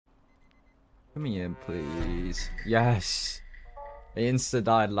Let me in, please. Yes! I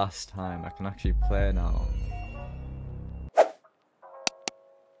insta-died last time. I can actually play now.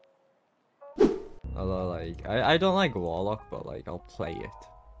 Although, like, I don't like Warlock, but, like, I'll play it.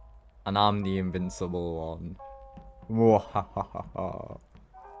 And I'm the invincible one. Mwahahaha.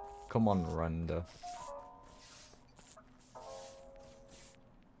 Come on, render.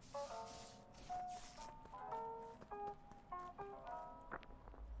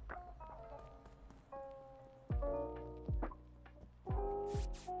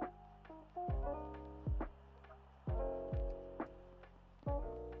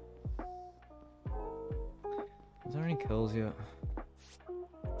 Is there any kills yet?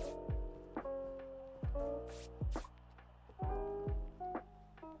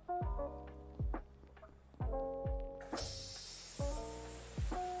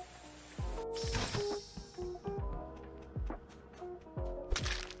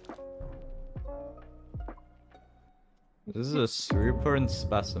 This is a Swooper and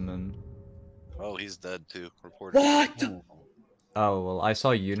specimen. Oh, he's dead too. Reported. What? Oh, well, I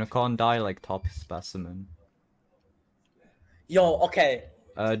saw Unicorn die like top specimen. Yo, okay.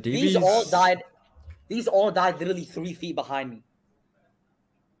 DB's... These all died literally 3 feet behind me.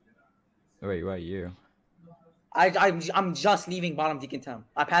 Wait, where are you? I'm just leaving bottom Deacon Town.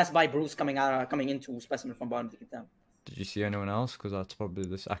 I passed by Bruce coming into specimen from bottom Deacon Town. Did you see anyone else? Because that's probably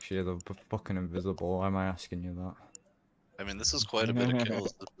this. Actually, they're fucking invisible. Why am I asking you that? I mean, this is quite a bit of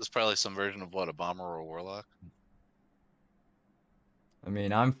kills. This is probably some version of what, a bomber or a warlock? I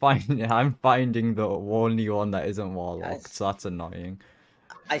mean, I'm finding the only one that isn't Warlock, so that's annoying.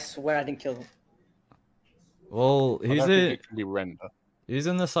 I swear I didn't kill him. Well, he's He's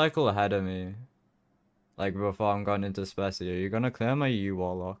in the cycle ahead of me. Like before I'm going into Speci. Are you gonna clear my U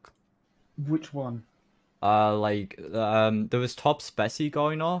Warlock? Which one? There was top Speci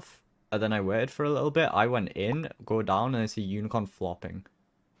going off, and then I waited for a little bit. I went in, go down, and I see Unicorn flopping.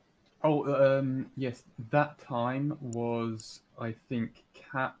 Oh, yes, that time was, I think,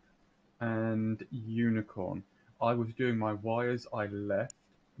 Cap and Unicorn. I was doing my wires, I left,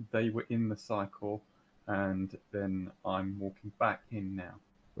 they were in the cycle, and then I'm walking back in now.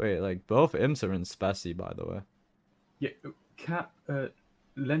 Wait, like, both imps are in Speci, by the way. Yeah, Cap,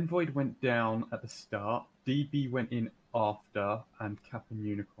 Lenvoid went down at the start, DB went in after, and Cap and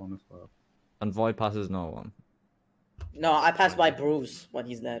Unicorn as well. And Void passes no one. No, I passed by Bruce when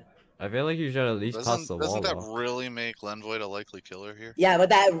he's dead. I feel like you should at least pass the wall. Doesn't that really make Lenvoid a likely killer here? Yeah, but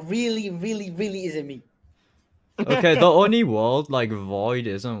that really isn't me. Okay, the only world, like, Void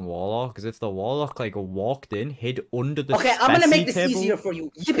isn't Warlock, because if the Warlock, like, walked in, hid under the Okay, I'm gonna make this table... easier for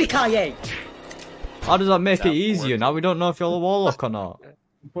you. Yippee-ki-yay! How does that make it easier? Now we don't know if you're a Warlock or not.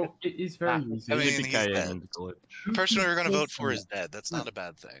 Well, it is very easy. I mean, he's dead. The person we're going to vote for is dead. That's not a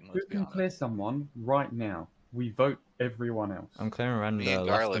bad thing. Who can clear someone right now? We vote everyone else. I'm clearing Render.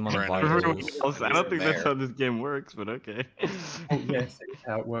 Left him on the vitals. I don't think that's how this game works, but okay. Oh, yes, it's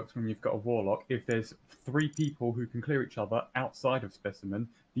how it works when you've got a Warlock. If there's 3 people who can clear each other outside of Specimen,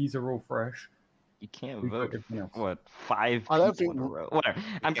 these are all fresh. You can't vote. What, 5 I don't people think... in a row? Whatever.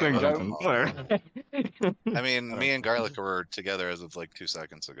 I'm clearing Johnson. Whatever. I mean, me and Garlic were together as of like 2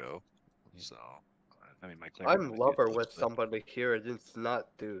 seconds ago. So, I mean, I'm lover with somebody here. It's not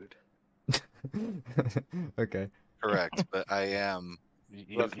dude. Okay. Correct, but I am.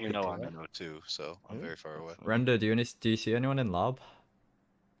 You know I'm in O2, so I'm very far away. Render, do you see anyone in lab?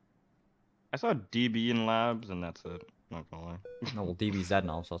 I saw DB in labs, and that's it. Not gonna lie. No, well, DB's dead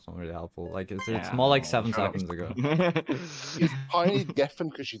now, so that's not really helpful. Like, it's more like 7 seconds ago. He's tiny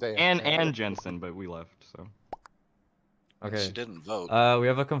different because she's there. And Jensen, but we left, so. Okay. She didn't vote. We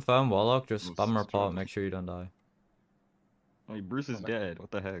have a confirmed Warlock. Just spam report. Make sure you don't die. Wait, Bruce is dead.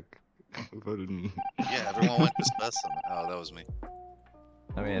 What the heck? Who voted me? Yeah, everyone went to specimen. Oh, that was me.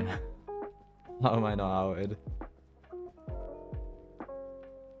 I mean, how am I not outed?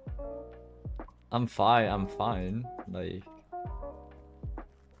 I'm fine. Like.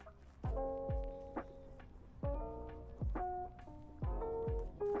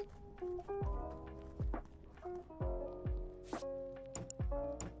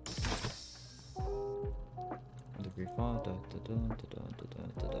 Degree 4, da.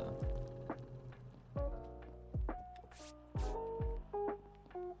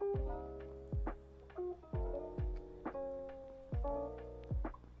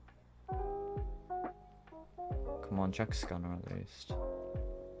 Come on, check scanner at least.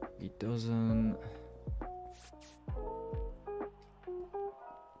 He doesn't.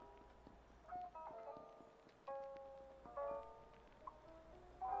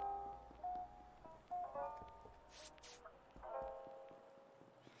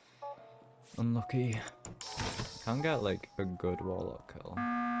 Unlucky. Can't get like a good Warlock kill.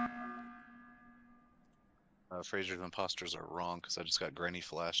 Fraser's imposters are wrong because I just got Granny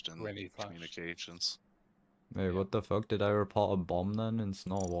flashed in Granny flashed. communications. Wait, what the fuck? Did I report a bomb then and it's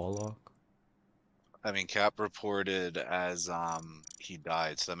not a Warlock? I mean, Cap reported as he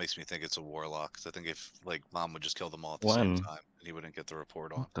died, so that makes me think it's a Warlock. 'Cause I think if like Mom would just kill them all at the same When? time, he wouldn't get the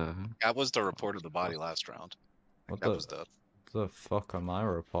report on. What the heck? Cap was the report of the body last round. What Cap was dead. the fuck am I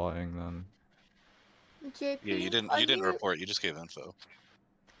reporting then? JP, Yeah, you didn't report. You just gave info.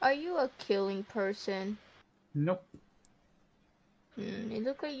 Are you a killing person? Nope. It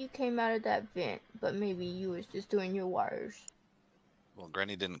looked like you came out of that vent, but maybe you was just doing your wires. Well,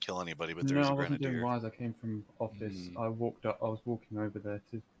 Granny didn't kill anybody, but there No, was I a wasn't doing Grenadier. wires. I came from office. I walked up. I was walking over there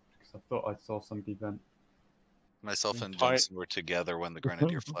because I thought I saw somebody vent. Myself and Ty- Jensen were together when the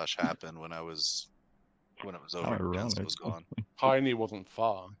Grenadier flash happened. When it was over, Jensen was gone. Tiny wasn't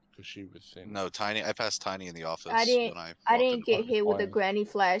far because she was in. No, Tiny. I passed Tiny in the office. I didn't. When I walked didn't in. get hit with a fire. granny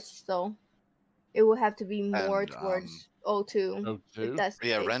flash, so it would have to be more And, towards O2. Oh, If two? that's the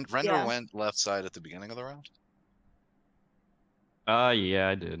Yeah, case. Render Yeah. went left side at the beginning of the round. Yeah,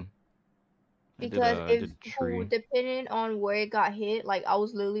 I did. Because I if did tree. depending on where it got hit, like I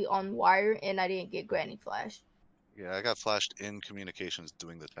was literally on wire and I didn't get granny flash. Yeah, I got flashed in communications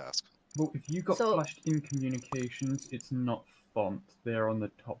doing the task. Well, if you got So- flashed in communications, it's not font. They're on the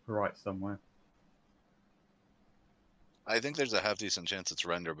top right somewhere. I think there's a half decent chance it's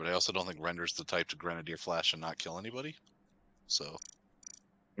Render, but I also don't think Render's the type to Grenadier flash and not kill anybody. So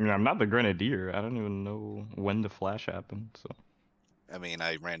I mean, I'm not the Grenadier. I don't even know when the flash happened. So I mean,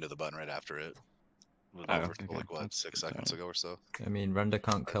 I ran to the button right after it. It was Oh, over okay, like what, that's 6 good seconds then. ago or so. I mean, Render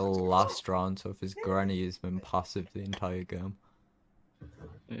can't I kill think so. last round, so if his granny has been passive the entire game.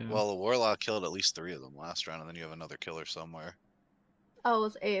 yeah. Well, the Warlock killed at least 3 of them last round, and then you have another killer somewhere. I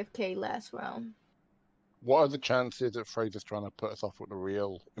was AFK last round. What are the chances that Fraser's trying to put us off with the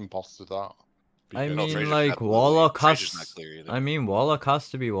real imposters are? I Because- No, mean, Fraser's like, absolutely- Warlock Fraser's has... not clear either. I mean, Warlock has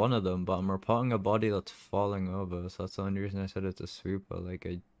to be one of them, but I'm reporting a body that's falling over, so that's the only reason I said it's a Swooper. Like,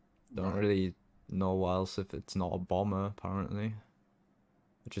 I don't really know what else if it's not a bomber, apparently.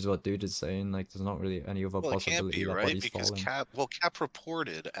 Which is what dude is saying, like, there's not really any other Well, it can't possibility be, that right? body's Because falling. Cap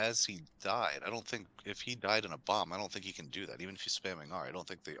reported as he died. I don't think if he died in a bomb, I don't think he can do that. Even if he's spamming R, I don't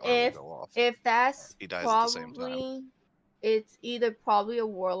think the R If- will go off. If that's He dies at the same time. probably, it's either probably a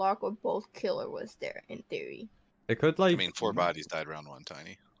warlock or both killer was there in theory. It could, like... I mean, 4 bodies died round 1,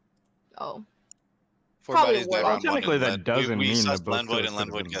 Tiny. Oh, 4 Probably bodies died Warlock. round 1. Technically, and that doesn't we mean that sussed both Lenvoid killers and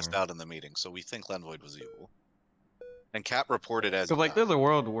could've Lenvoid been guessed there. out in the meeting, so we think Lenvoid was evil. And Cap reported as So like, he there's died. a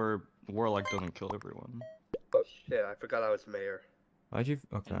world where Warlock doesn't kill everyone. Oh shit! I forgot I was mayor. Why'd you...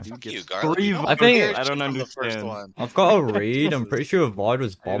 Okay. You Fuck get you, Garlic. three You don't I think- remember I don't shit from the first understand. one. I've got a read, I'm pretty sure Void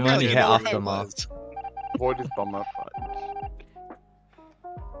was bomber and he hit Yeah, Void aftermath. was. Void is bomber.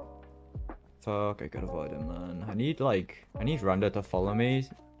 Fuck, I gotta avoid him, man. I need Render to follow me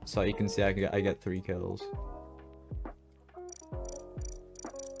so you can see I get 3 kills.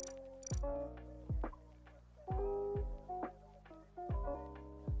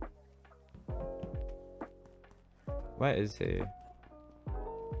 Where is he?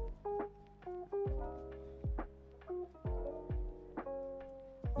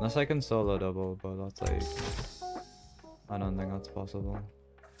 Unless I can solo double, but that's like... I don't think that's possible.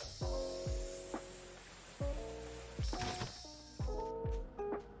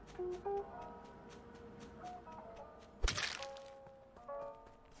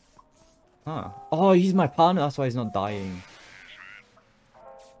 Huh. Oh, he's my partner, that's why he's not dying.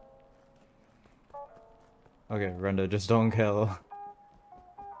 Okay, Render, just don't kill.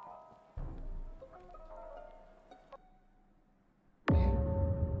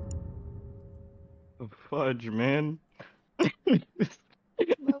 Fudge, man. what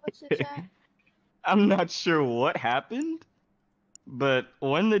was the chat? I'm not sure what happened, but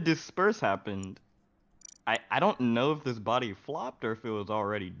when the disperse happened, I don't know if this body flopped or if it was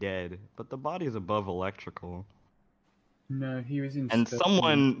already dead, but the body is above electrical. No, he was in. And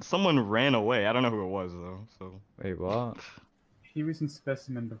specimen. someone ran away. I don't know who it was though. So Wait, what? He was in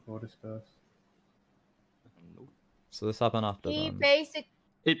specimen before disperse. So this happened after He then. basic.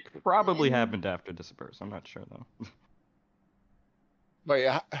 it probably Mm. happened after disperse. I'm not sure though. Wait,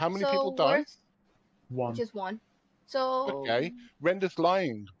 how many So people died? worst- One. Just one. So Okay. Render's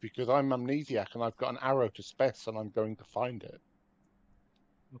lying because I'm amnesiac and I've got an arrow to spec and I'm going to find it.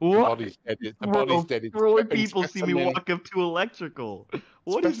 The What? body's dead. The body's dead. It's Bro, when in people see me specimen- walk up to electrical.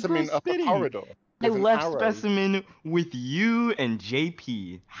 What is specimen bro upper spitting? corridor. I with an left arrow. specimen with you and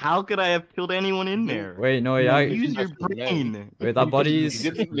JP. How could I have killed anyone in there? Wait, no, You yeah. didn't Use your mess with me. brain. Wait, that body's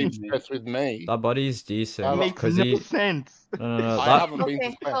You didn't leave stress with me. that body's decent That makes because no he. sense. No, I that haven't been to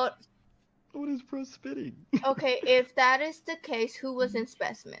Okay, stress. hold, What is bro spitting? okay, if that is the case, who was in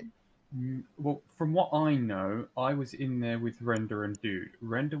specimen? Well, from what I know, I was in there with Render and Dude.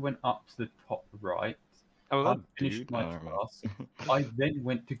 Render went up to the top right. Oh, I that finished dude. my I don't know. task. I then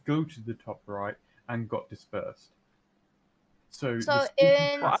went to go to the top right and got dispersed. So So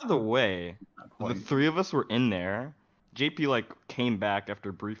the in- By the way, at that the point- three of us were in there. JP like came back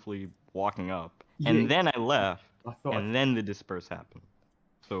after briefly walking up, Yeah. and then I left, I thought and then the disperse happened.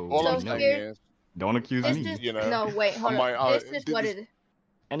 So, All I'm So no, saying here- is, don't accuse This me. is you know, no wait, hold on on. my- This is this what is- it.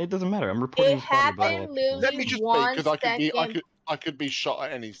 And it doesn't matter. I'm reporting It this body by happened all. literally let me just say, 1 because second. I could be shot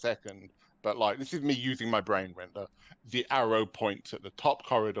at any second. But like, this is me using my brain, Render. The arrow points at the top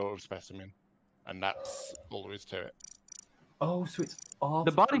corridor of specimen, and that's all there is to it. oh, so it's The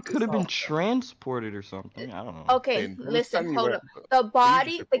after body it's could have been after. transported or something. I don't know. Okay, Then listen, understand hold where- up. The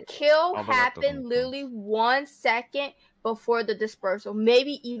body, the report. kill Oh, but that doesn't happened make literally sense. 1 second before the dispersal,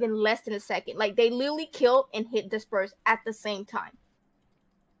 maybe even less than a second. Like they literally killed and hit disperse at the same time.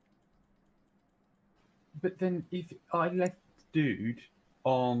 But then if I left Dude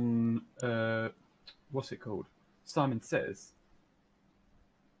on what's it called? Simon Says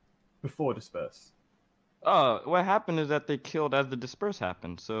before disperse. What happened is that they killed as the disperse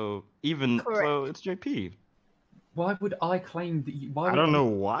happened. So even so, Correct. it's JP. Why would I claim that? Why I would don't I know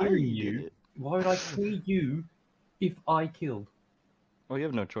why clear you did it. Why would I clear you if I killed? Well, you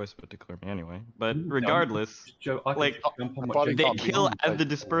have no choice but to clear me anyway. But You don't. regardless, Joe, I could like, jump on the what body Joe they can't did. be kill on as the stage.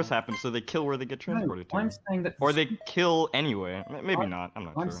 disperse happens, so they kill where they get transported No, I'm to. saying that. Or they kill anyway. Maybe not. I'm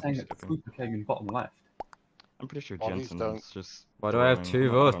not I'm sure. saying that the skipping. Swooper came in bottom left. I'm pretty sure Bodies Jensen don't- is just. Why do I have throwing- 2 I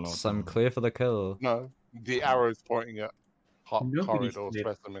don't know votes? what's I'm going on. clear for the kill. No, the arrow's pointing at hot Nobody's corridor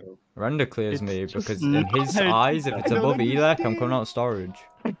clear. specimen. Render clears It's me just because in his not- eyes, if I it's don't above ELAC, I'm understand. coming out of storage.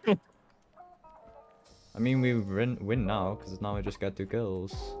 I mean, we win now because now we just get 2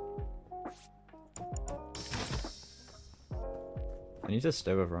 kills. I need to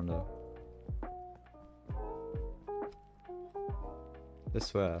stay with Render.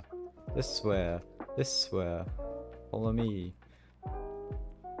 This way. This way. This way. Follow me.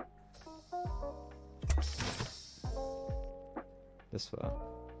 This way.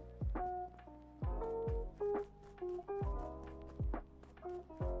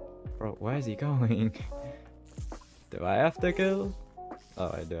 Bro, where is he going? Do I have to kill?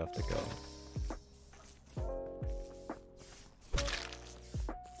 Oh, I do have to kill.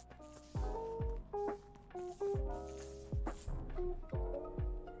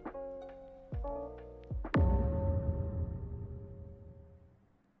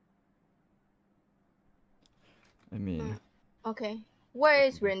 I mean, Okay, where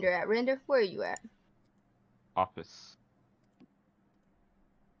is Render at? Render, where are you at? Office.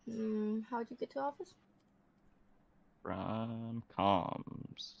 How'd you get to office? From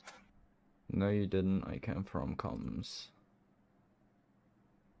comms. no you didn't, I came from comms.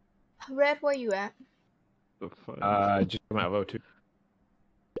 Red, where you at? The fuck? Just come out of O2.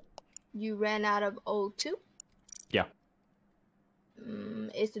 You ran out of O2? Yeah.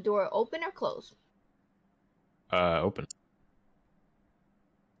 Is the door open or closed? Open.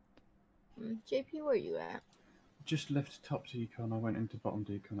 JP, where you at? Just left top decon. I went into bottom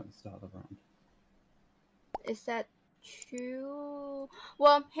decon at the start of the round. Is that true?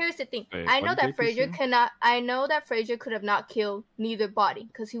 Well, here's the thing. Wait, I what know did that JP Frazier say? cannot. I know that Frazier could have not killed neither body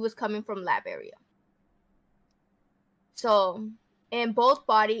because he was coming from lab area. So, and both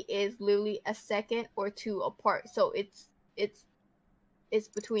body is literally a second or 2 apart. So it's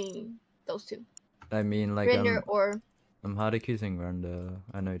between those two. I mean, like, Render or I'm hard accusing Render.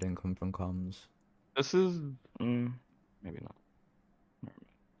 I know he didn't come from comms. This is maybe not. Never mind.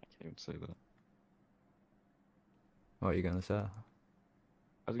 I can't even say that. What are you gonna say?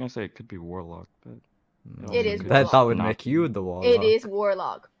 I was gonna say it could be Warlock, but No, It is that Warlock. would Not make you the Warlock. it is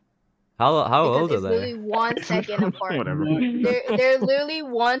Warlock How because old are it's they? literally 1 second apart. Whatever. They're literally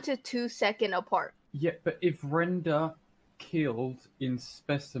 1 to 2 seconds apart. Yeah, but if Render killed in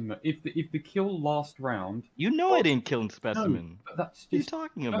specimen, if the kill last round, You know I didn't kill in specimen. but that's What are you just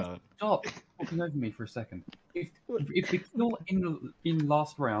talking about? stop talking over me for a second. If the kill in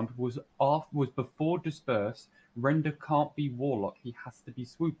last round was before disperse, Render can't be Warlock. He has to be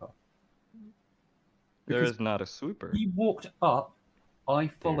Swooper. There Because is not a swooper. he walked up, I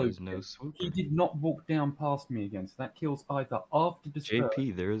There followed is no him. swooper. He did not walk down past me again. So that kills either after disperse.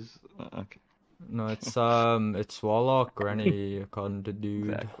 JP, there is okay. No, it's Warlock, Granny, according to dude.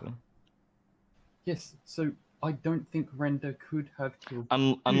 Exactly. Yes, so I don't think Render could have killed.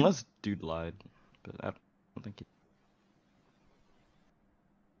 Unless dude lied, but I don't think he.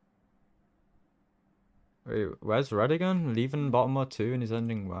 Wait, where's Red again? Leaving bottom O2 and he's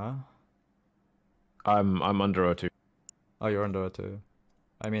ending where? I'm under O2. Oh, you're under O2.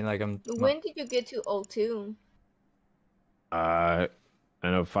 I mean, like, When did you get to O2? I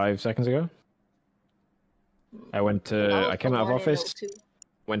don't know, 5 seconds ago. I went to. I came out of office,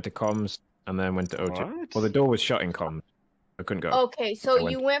 went to comms, and then went to O2. What? Well, the door was shut in comms. I couldn't go. Okay, so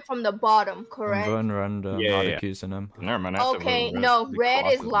you went from the bottom, I'm correct? voting Render. Yeah, I'm not yeah. accusing him. Never mind. I have to Okay, vote no, Red. Red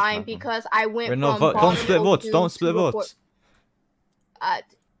is Colossus lying nothing. because I went Wait, no, from don't bottom split votes. O2 Don't split to report.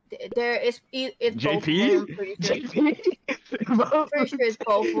 votes. There is it's both of them, JP. pretty sure. Pretty sure it's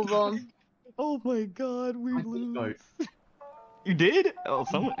both of them. Oh my God, we I did lose. vote. You did? Oh,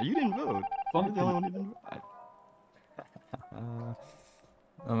 someone. You didn't vote. You're Bumped the only him. one who didn't vote.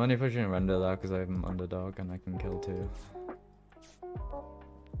 I'm only pushing Render though because I'm underdog and I can kill too.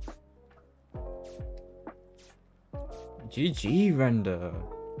 GG Render.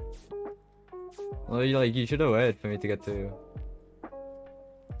 Well, you should have waited for me to get to.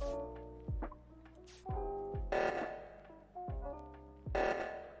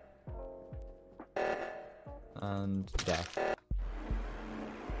 And death. What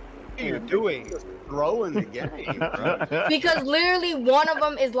are you doing? Throwing the game, bro. Because literally one of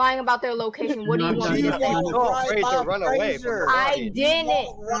them is lying about their location. What do you want me to say? Oh, Fraser, run away. I didn't.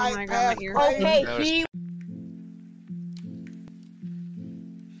 Oh my god, my ear. Okay, he